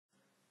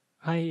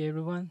Hi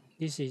everyone,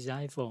 this is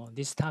I. For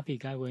this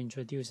topic, I will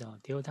introduce a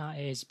Delta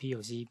AS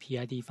PLC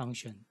PID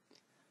function.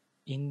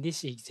 In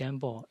this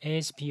example,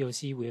 AS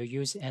PLC will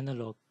use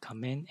analog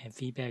command and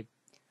feedback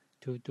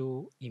to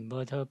do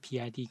inverter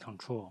PID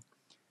control.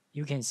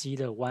 You can see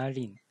the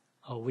wiring.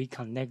 We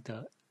connect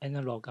the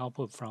analog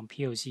output from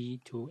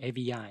PLC to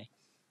AVI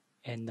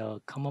and the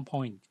common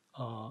point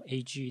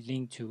AG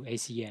linked to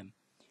ACM.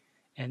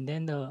 And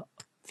then the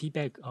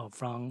feedback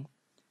from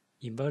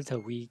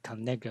inverter, we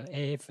connect the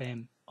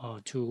AFM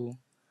to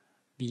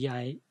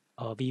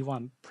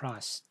V1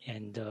 plus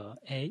and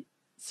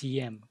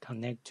ACM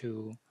connect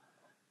to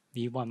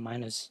V1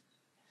 minus.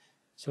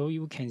 So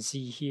you can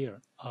see here,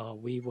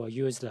 we will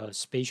use the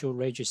spatial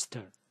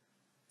register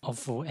of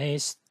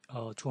AS200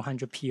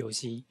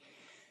 PLC,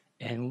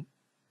 and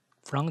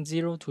from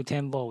 0 to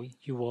 10 volt,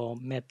 you will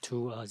map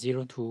to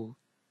 0 to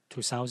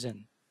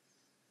 2000.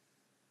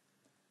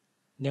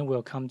 Then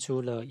we'll come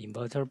to the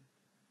inverter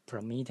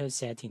parameter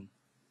setting.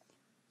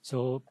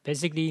 So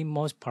basically,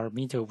 most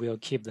parameter will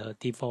keep the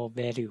default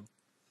value.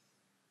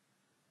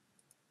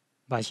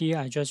 But here,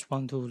 I just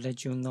want to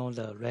let you know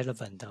the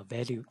relevant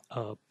value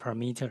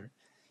parameter.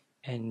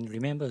 And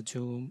remember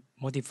to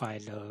modify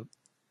the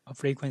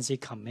frequency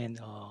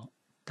command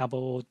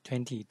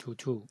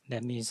 002022.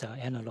 That means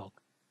analog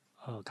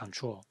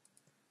control.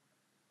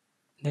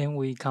 Then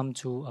we come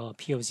to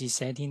PLC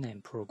setting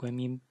and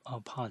programming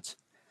parts.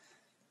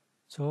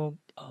 So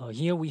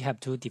here we have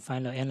to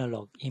define the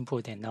analog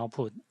input and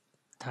output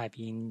type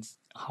in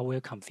hardware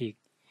config.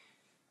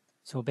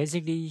 So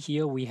basically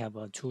here we have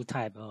two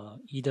types,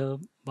 either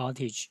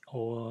voltage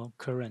or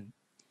current.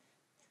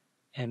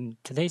 And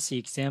today's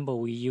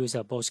example, we use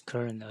both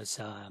current, as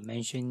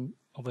mentioned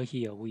over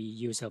here. We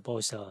use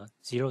both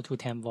 0 to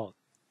 10 volt.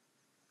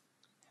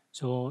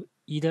 So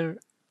either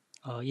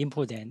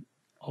input and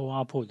or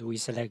output, we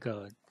select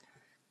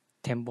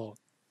 10 volt.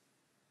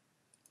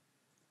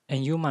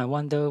 And you might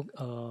wonder,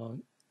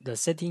 the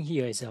setting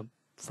here is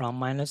from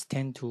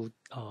 -10 to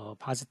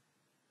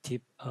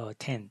positive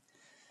 10.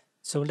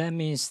 So that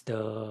means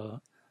the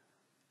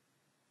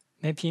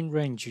mapping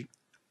range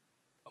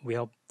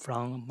will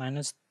from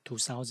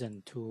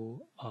 -2000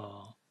 to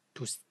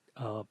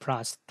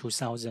plus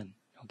 2000.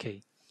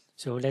 Okay,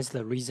 so that's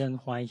the reason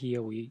why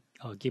here we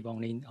give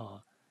only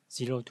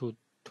 0 to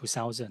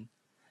 2000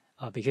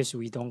 because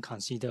we don't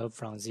consider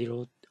from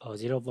 0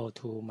 volt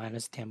to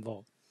 -10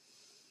 volt.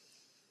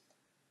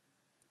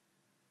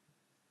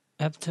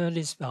 After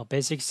this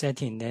basic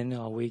setting, then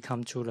we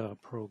come to the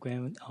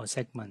program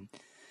segment.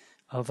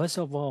 First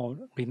of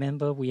all,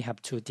 remember we have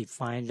to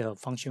define the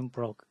function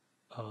block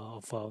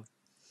of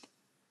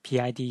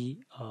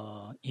PID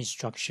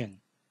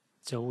instruction.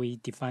 So we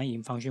define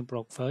in function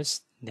block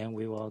first, then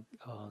we will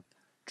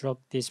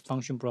drop this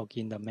function block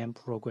in the main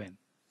program.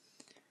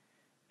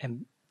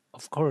 And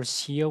of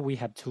course, here we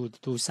have to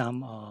do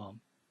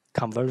some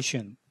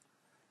conversion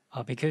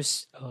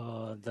because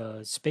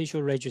the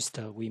spatial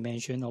register we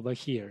mentioned over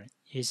here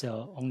is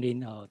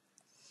only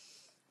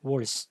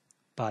words,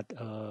 but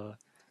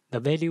the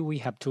value we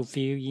have to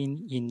fill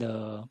in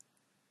the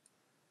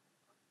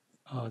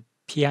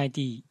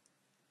PID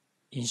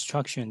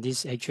instruction,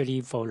 this is actually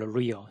for the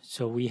real.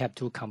 So we have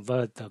to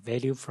convert the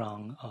value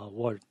from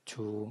word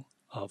to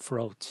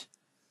float.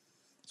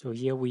 So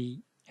here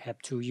we have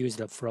to use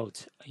the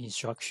float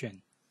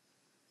instruction.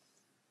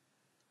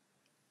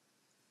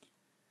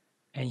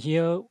 And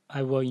here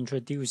I will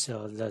introduce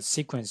the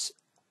sequence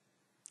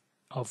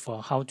of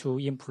how to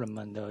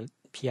implement the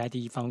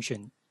PID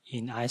function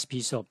in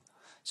ISP SOP.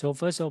 So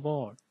first of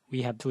all,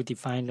 we have to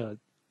define the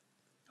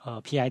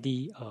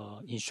PID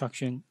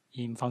instruction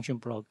in function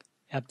block.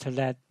 After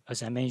that,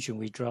 as I mentioned,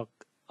 we drag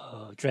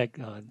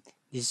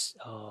this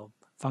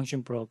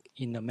function block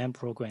in the main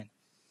program.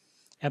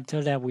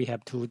 After that, we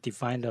have to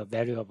define the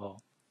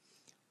variable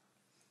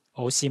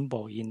or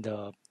symbol in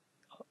the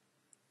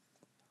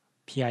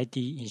PID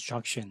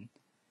instruction.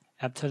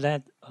 After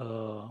that,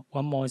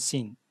 one more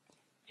thing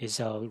is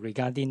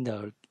regarding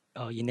the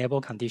enable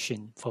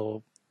condition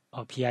for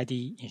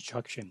PID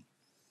instruction.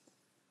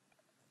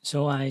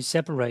 So I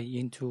separate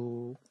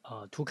into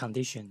two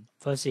conditions.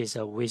 First is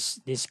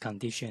with this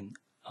condition.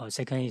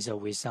 Second is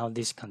without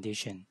this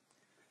condition.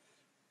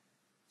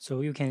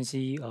 So you can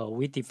see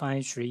we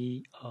define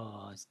three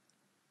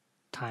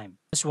time.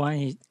 First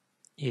one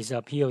is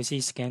a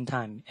PLC scan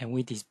time, and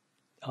we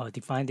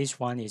define this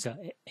one is a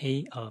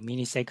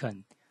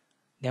millisecond.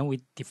 Then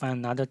we define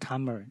another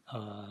timer.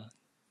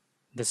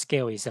 The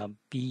scale is a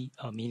B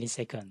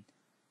millisecond.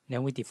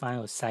 Then we define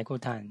a cycle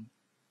time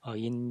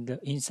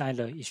inside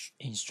the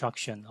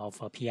instruction of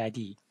a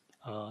PID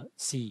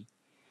C.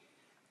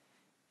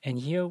 And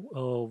here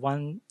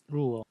one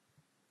rule.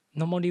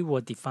 Normally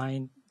we'll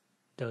define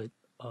the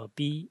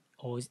B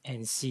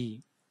and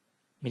C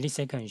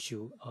millisecond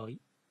should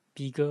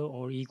bigger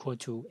or equal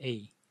to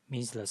A,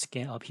 means the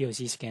scan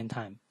PLC scan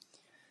time.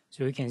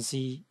 So you can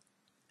see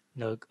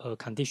the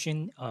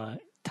condition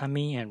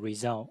timing and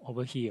result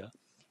over here.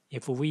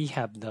 If we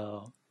have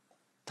the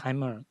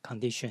timer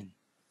condition,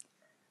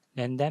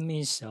 then that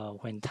means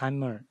when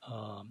timer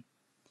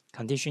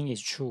condition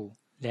is true,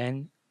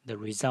 then the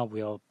result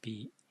will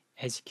be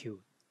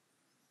executed.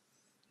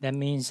 That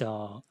means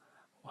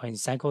when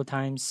cycle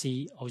time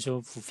C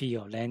also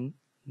fulfilled, then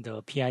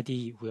the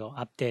PID will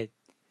update.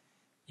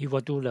 It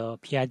will do the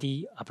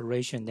PID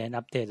operation, then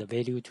update the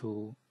value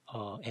to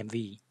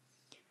MV.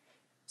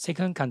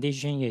 Second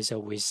condition is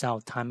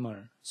without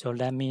timer, so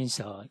that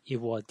means it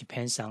will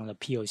depend on the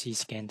PLC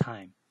scan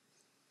time.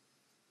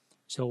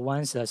 So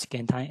once the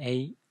scan time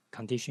A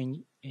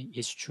condition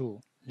is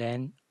true,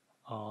 then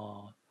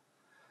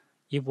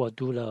it will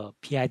do the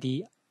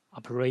PID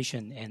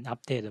operation and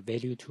update the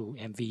value to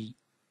MV.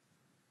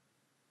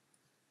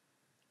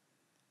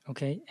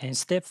 Okay, and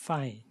step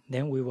 5,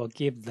 then we will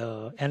give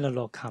the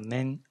analog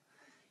command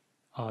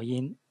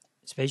in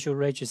special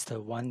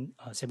register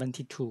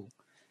 172.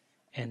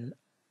 And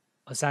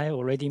as I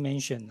already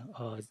mentioned,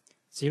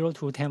 0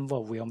 to 10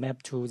 volt will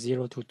map to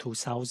 0 to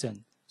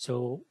 2000.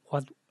 So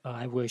what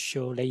I will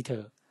show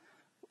later,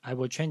 I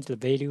will change the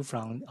value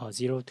from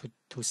 0 to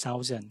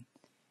 2000.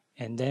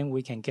 And then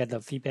we can get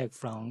the feedback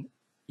from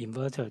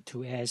inverter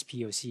to AS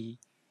PLC.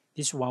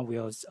 This one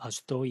will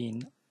store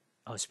in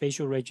a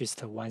special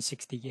register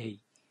 168.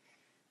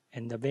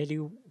 And the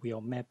value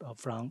will map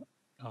from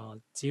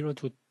 0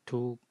 to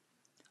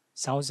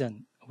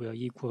 2000 will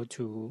equal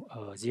to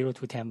 0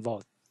 to 10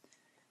 volt.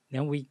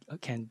 Then we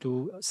can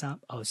do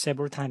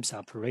several times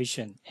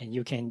operation, and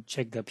you can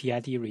check the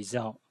PID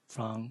result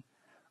from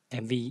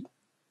MV.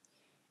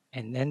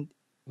 And then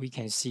we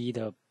can see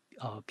the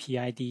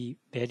PID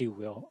value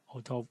will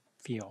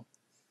auto-fill.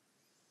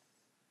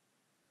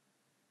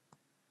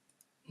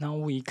 Now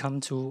we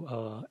come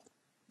to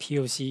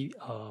PLC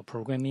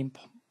programming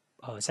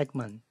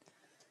segment.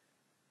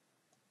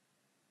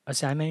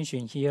 As I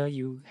mentioned here,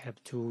 you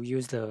have to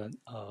use the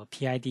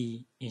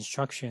PID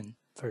instruction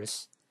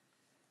first.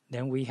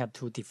 Then we have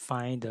to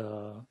define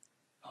the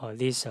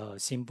this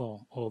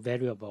symbol or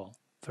variable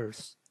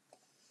first.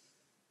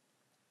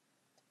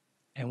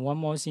 And one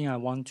more thing I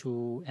want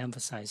to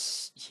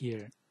emphasize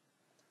here,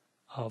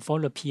 for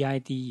the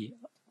PID,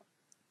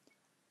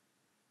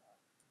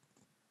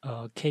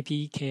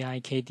 KP,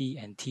 KI,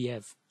 KD, and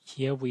TF,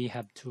 here we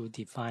have to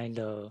define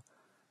the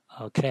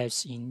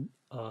class in,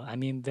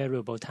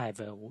 variable type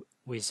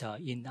with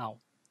in-out.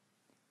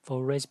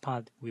 For rest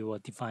part, we will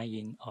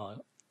define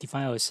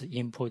as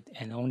input,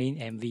 and only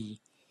MV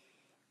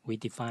we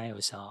define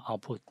as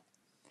output.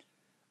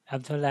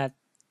 After that,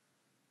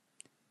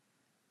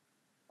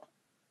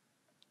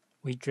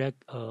 we drag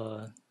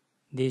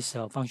this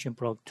function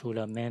block to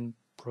the main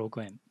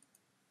program.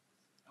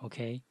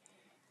 Okay,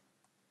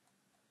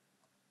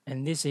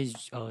 and this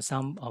is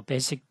some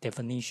basic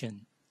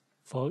definition.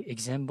 For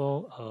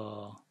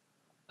example,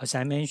 as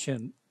I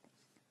mentioned,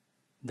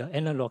 the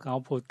analog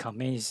output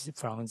command is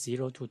from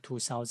 0 to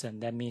 2000.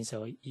 That means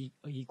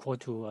equal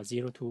to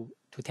 0 to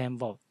 10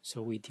 volt.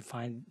 So we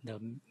define the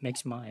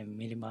maximum and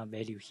minimum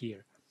value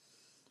here.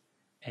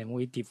 And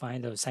we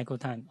define the cycle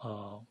time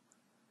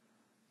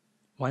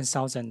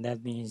 1000.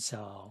 That means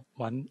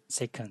 1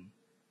 second.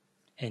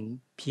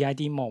 And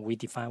PID mode, we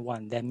define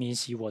 1. That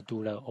means you will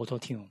do the auto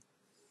tune.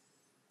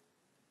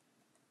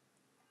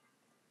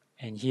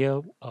 And here,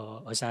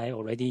 as I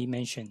already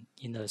mentioned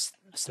in the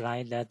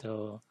slide, that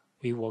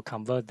we will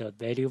convert the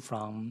value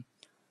from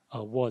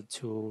word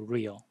to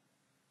real.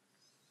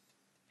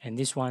 And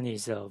this one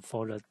is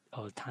for the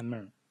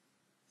timer.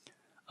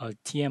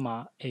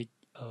 TMRH,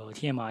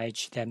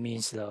 that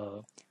means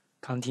the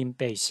counting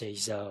base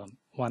is 1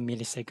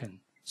 millisecond.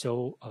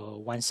 So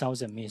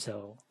 1000 means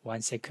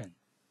 1 second.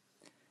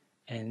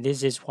 And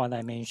this is what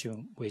I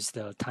mentioned with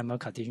the timer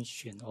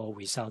condition or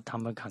without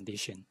timer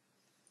condition.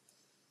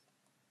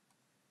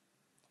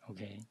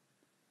 Okay.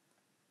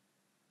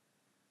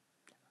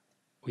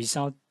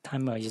 Without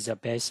timer is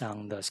based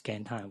on the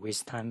scan time.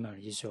 With timer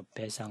is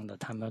based on the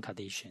timer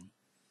condition.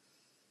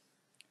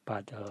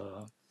 But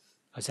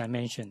as I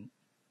mentioned,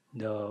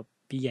 the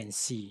B and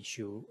C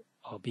should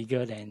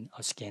bigger than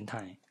a scan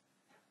time,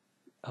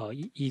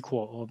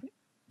 equal or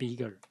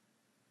bigger.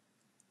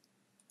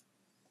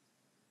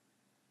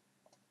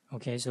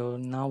 Okay, so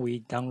now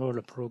we download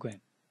the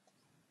program.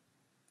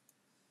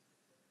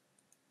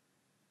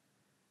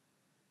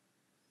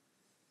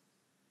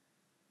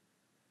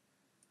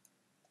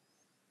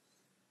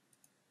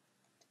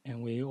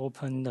 And we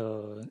open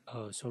the,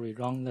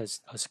 run the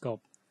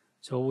scope.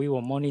 So we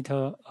will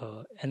monitor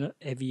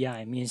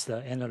AVI, means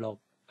the analog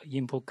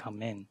input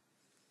command.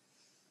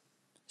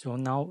 So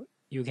now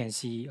you can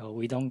see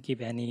we don't give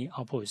any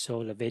output,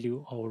 so the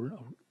value all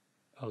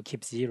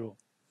keep 0.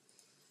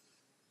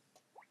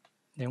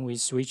 Then we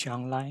switch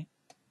online.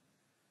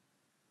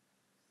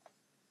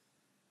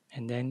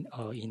 And then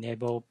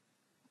enable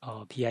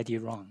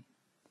PID run.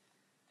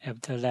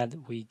 After that,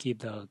 we give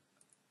the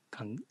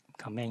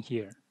command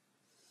here.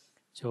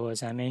 So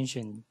as I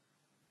mentioned,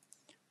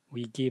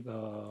 we give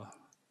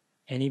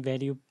any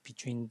value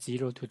between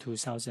 0 to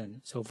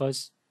 2000. So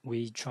first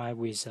we try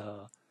with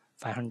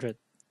 500.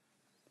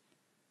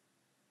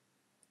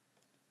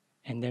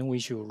 And then we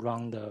should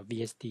run the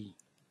VSD.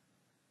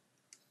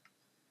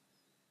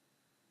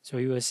 So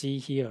you will see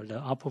here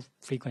the output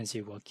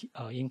frequency will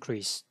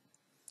increase.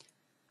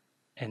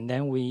 And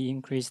then we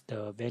increase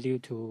the value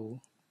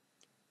to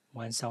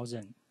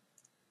 1000.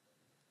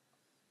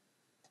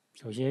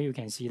 So here you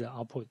can see the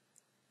output.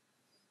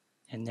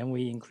 And then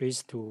we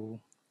increase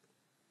to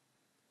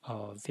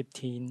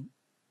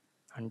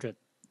 1500.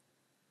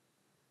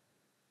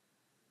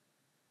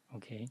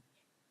 Okay.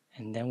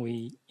 And then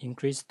we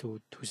increase to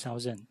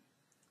 2000.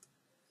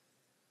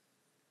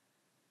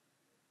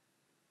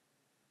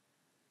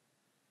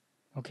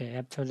 Okay,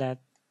 after that,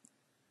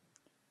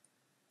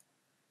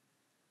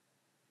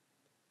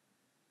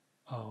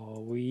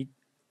 we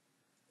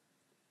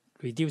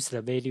reduce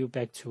the value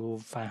back to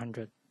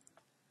 500.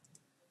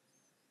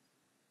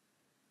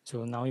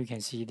 So now you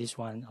can see this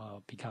one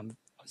become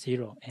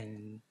 0,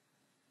 and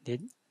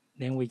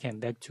then we can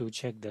back to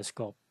check the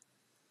scope.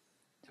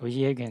 So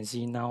here you can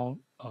see now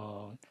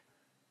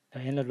the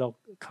analog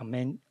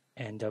command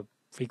and the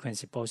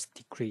frequency both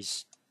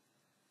decrease.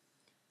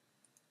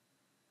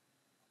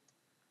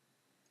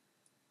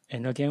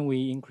 And again,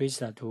 we increase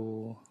that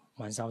to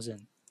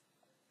 1000.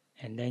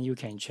 And then you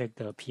can check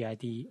the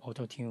PID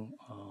auto tune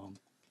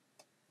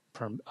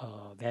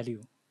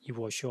value. It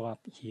will show up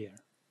here.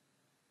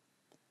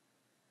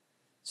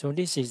 So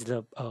this is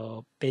the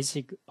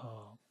basic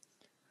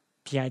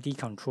PID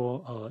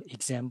control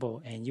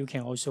example, and you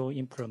can also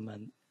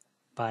implement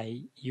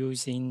by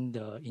using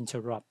the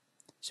interrupt.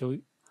 So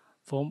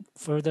for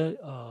further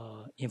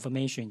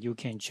information, you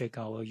can check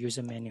our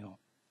user manual.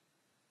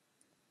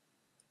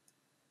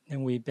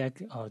 Then we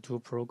back to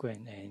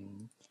program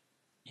and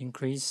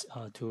increase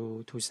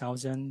to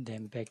 2000,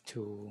 then back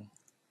to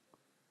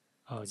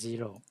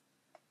 0.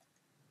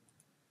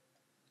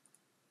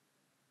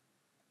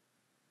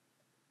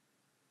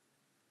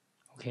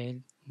 Okay,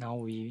 now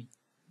we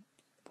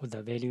put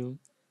the value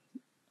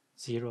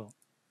 0.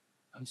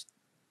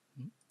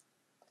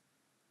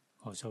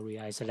 Oh, sorry,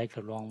 I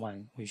selected the wrong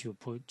one. We should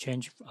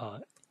change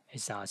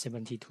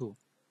SR72.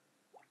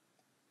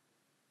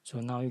 So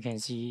now you can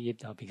see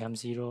it becomes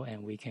 0,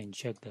 and we can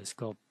check the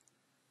scope.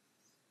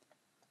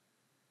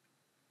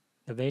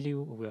 The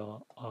value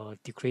will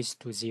decrease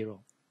to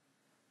 0.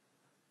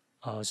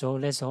 So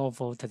that's all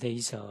for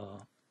today's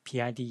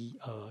PID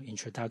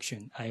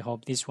introduction. I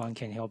hope this one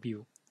can help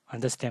you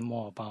understand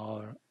more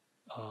about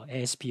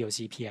AS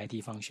PLC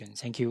PID function.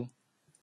 Thank you.